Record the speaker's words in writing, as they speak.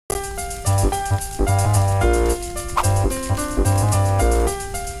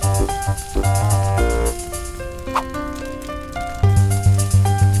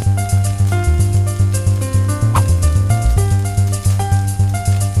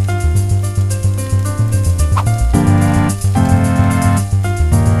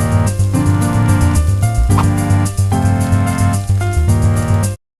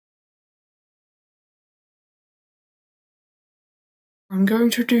I'm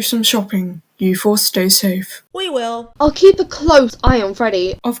going to do some shopping. You four stay safe. We will. I'll keep a close eye on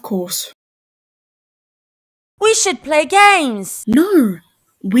Freddie. Of course. We should play games. No,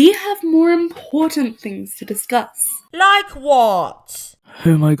 we have more important things to discuss. Like what?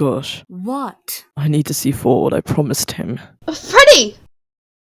 Oh my gosh. What? I need to see Ford, I promised him. Freddie!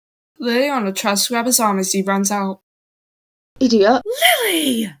 Lilliana tries to grab his arm as he runs out. Idiot.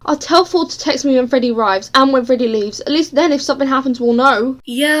 Lily! I'll tell Ford to text me when Freddie arrives and when Freddie leaves. At least then if something happens we'll know.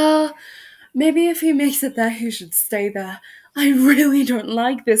 Yeah, maybe if he makes it there he should stay there. I really don't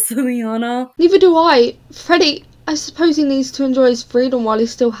like this, Lilliana. Neither do I. Freddie, I suppose he needs to enjoy his freedom while he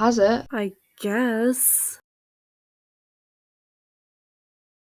still has it. I guess.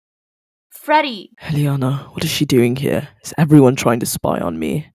 Freddie! Lilliana, what is she doing here? Is everyone trying to spy on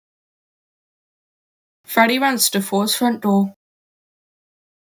me? Freddie runs to Ford's front door.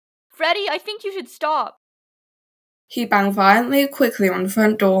 Freddie, I think you should stop. He banged violently and quickly on the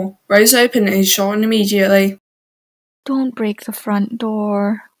front door. Rose opened and he shot in immediately. Don't break the front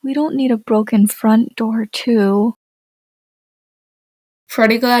door. We don't need a broken front door, too.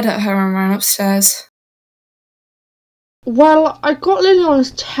 Freddie glared at her and ran upstairs. Well, I got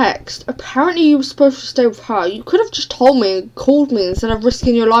Lilliana's text. Apparently you were supposed to stay with her. You could have just told me and called me instead of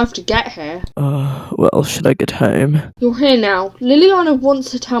risking your life to get here. Well, should I get home? You're here now. Lilliana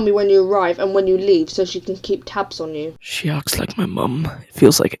wants to tell me when you arrive and when you leave so she can keep tabs on you. She acts like my mum. It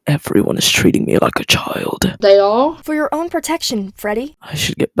feels like everyone is treating me like a child. They are? For your own protection, Freddie. I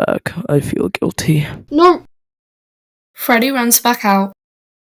should get back. I feel guilty. No. Freddie runs back out.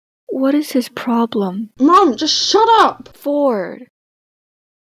 What is his problem? Mum, just shut up! Ford.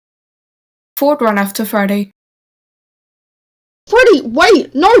 Ford ran after Freddie. Freddie,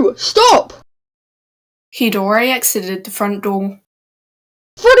 wait! No! Stop! He'd already exited the front door.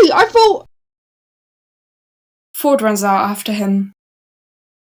 Freddie, I thought... Ford runs out after him.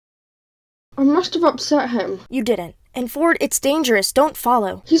 I must have upset him. You didn't. And Ford, it's dangerous. Don't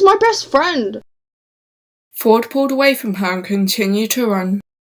follow. He's my best friend. Ford pulled away from her and continued to run.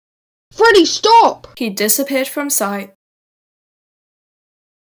 Freddie, stop! He disappeared from sight.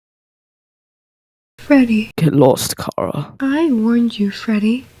 Freddie. Get lost, Cara. I warned you,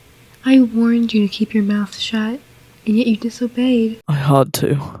 Freddie. I warned you to keep your mouth shut, and yet you disobeyed. I had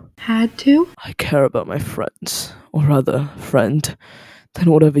to. Had to? I care about my friends. Or rather, friend.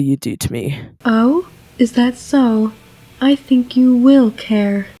 Then whatever you do to me. Oh? Is that so? I think you will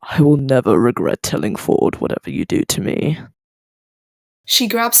care. I will never regret telling Ford whatever you do to me. She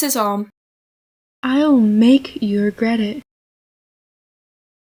grabs his arm. I'll make you regret it.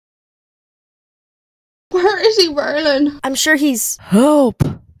 Where is he, rayalynn? I'm sure he's... Help!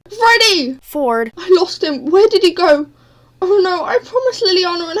 Freddie! Ford. I lost him. Where did he go? Oh no, I promised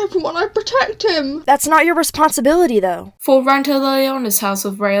Lilliana and everyone I'd protect him. That's not your responsibility, though. Ford ran to Lilliana's house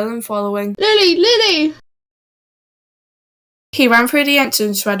with rayalynn following. Lily! He ran through the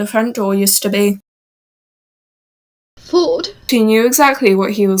entrance where the front door used to be. Ford? She knew exactly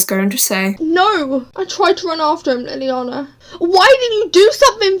what he was going to say. No! I tried to run after him, Lilliana. Why didn't you do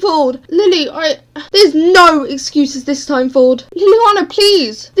something, Ford? Lily, There's no excuses this time, Ford. Lilliana,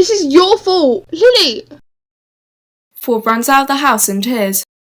 please! This is your fault! Lily! Ford runs out of the house in tears.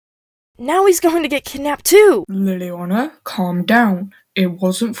 Now he's going to get kidnapped too! Lilliana, calm down. It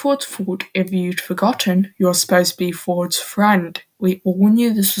wasn't Ford's fault if you'd forgotten. You're supposed to be Ford's friend. We all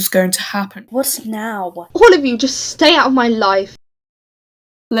knew this was going to happen. What now? All of you, just stay out of my life.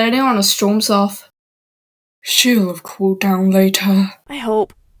 Lilliana storms off. She'll have cooled down later. I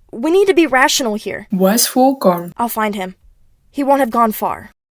hope. We need to be rational here. Where's Ford gone? I'll find him. He won't have gone far.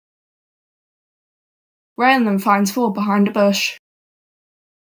 Rayalynn finds Ford behind a bush.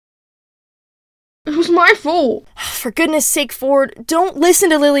 It was my fault. For goodness sake, Ford, don't listen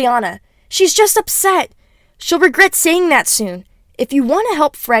to Lilliana. She's just upset. She'll regret saying that soon. If you want to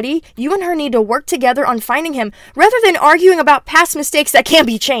help Freddie, you and her need to work together on finding him, rather than arguing about past mistakes that can't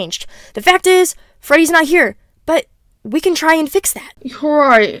be changed. The fact is, Freddie's not here, but we can try and fix that. You're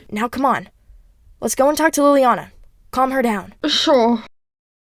right. Now come on. Let's go and talk to Lilliana. Calm her down. Sure.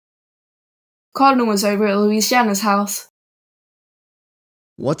 Colin was over at Louisiana's house.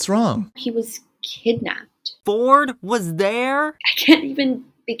 What's wrong? He was kidnapped. Ford was there? I can't even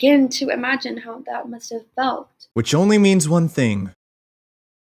begin to imagine how that must have felt. Which only means one thing.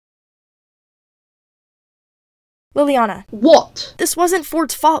 Lilliana. What? This wasn't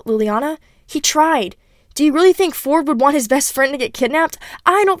Ford's fault, Lilliana. He tried. Do you really think Ford would want his best friend to get kidnapped?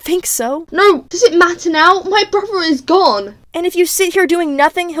 I don't think so. No, does it matter now? My brother is gone. And if you sit here doing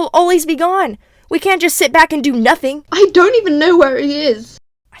nothing, he'll always be gone. We can't just sit back and do nothing. I don't even know where he is.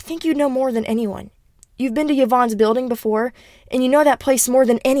 I think you know more than anyone. You've been to Yvonne's building before, and you know that place more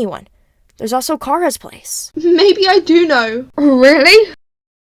than anyone. There's also Cara's place. Maybe I do know. Really?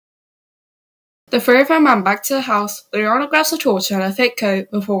 The three of them ran back to the house. Lilliana grabs a torch and a thick coat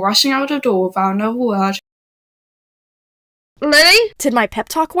before rushing out the door without another word. Lily? Did my pep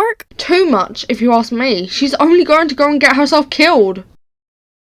talk work? Too much, if you ask me. She's only going to go and get herself killed.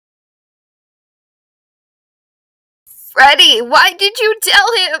 Freddie, why did you tell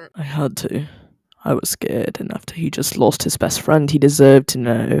him? I had to. I was scared, and after he just lost his best friend, he deserved to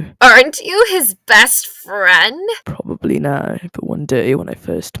know. Aren't you his best friend? Probably now, but one day when I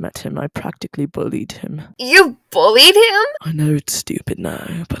first met him, I practically bullied him. You bullied him? I know it's stupid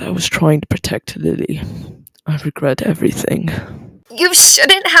now, but I was trying to protect Lily. I regret everything. You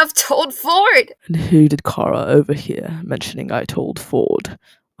shouldn't have told Ford. And who did Cara overhear mentioning I told Ford?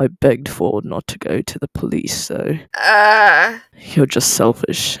 I begged Ford not to go to the police, so... You're just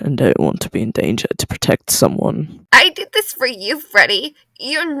selfish and don't want to be in danger to protect someone. I did this for you, Freddie.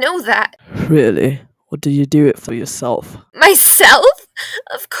 You know that. Really? Or did you do it for yourself? Myself?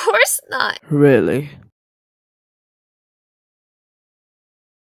 Of course not. Really?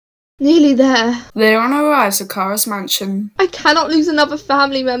 Nearly there. Lilliana arrives at Cara's mansion. I cannot lose another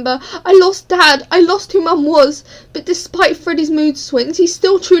family member. I lost Dad. I lost who Mum was. But despite Freddie's mood swings, he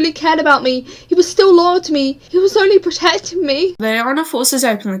still truly cared about me. He was still loyal to me. He was only protecting me. Lilliana forces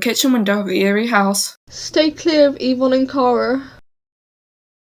open the kitchen window of the eerie house. Stay clear of Yvonne and Cara.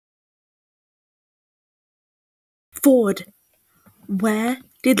 Ford, where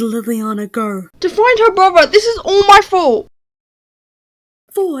did Lilliana go? To find her brother. This is all my fault.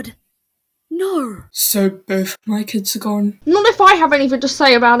 Ford, no. So both my kids are gone. Not if I have anything to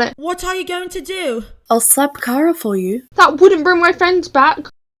say about it. What are you going to do? I'll slap Cara for you. That wouldn't bring my friends back.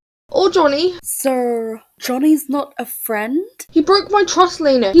 Or Johnny. So, Johnny's not a friend? He broke my trust,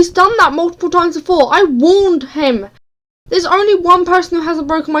 Lena. He's done that multiple times before. I warned him. There's only one person who hasn't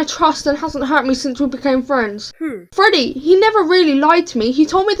broken my trust and hasn't hurt me since we became friends. Who? Freddie. He never really lied to me. He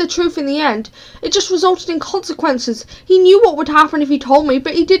told me the truth in the end. It just resulted in consequences. He knew what would happen if he told me,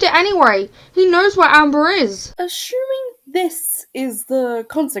 but he did it anyway. He knows where Amber is. Assuming this is the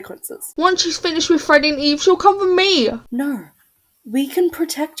consequences. Once she's finished with Freddie and Eve, she'll come for me. No. We can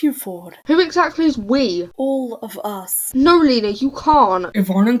protect you, Ford. Who exactly is we? All of us. No, Lena, you can't.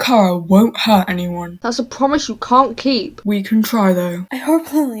 Yvonne and Cara won't hurt anyone. That's a promise you can't keep. We can try though. I hope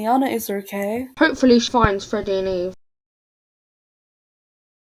Lilliana is okay. Hopefully she finds Freddie and Eve.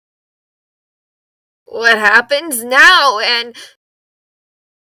 What happens now, and...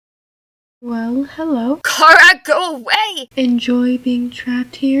 Well, hello. Cara, go away! Enjoy being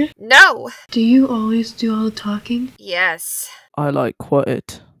trapped here? No! Do you always do all the talking? Yes. I like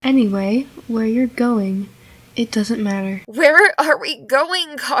quiet. Anyway, where you're going, it doesn't matter. Where are we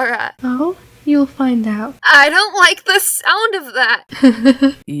going, Cara? Oh, you'll find out. I don't like the sound of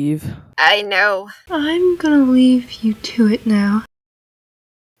that. Eve? I know. I'm gonna leave you to it now.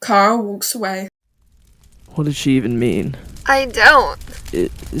 Cara walks away. What did she even mean? I don't.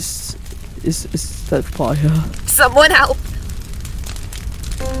 Is that fire? Someone help.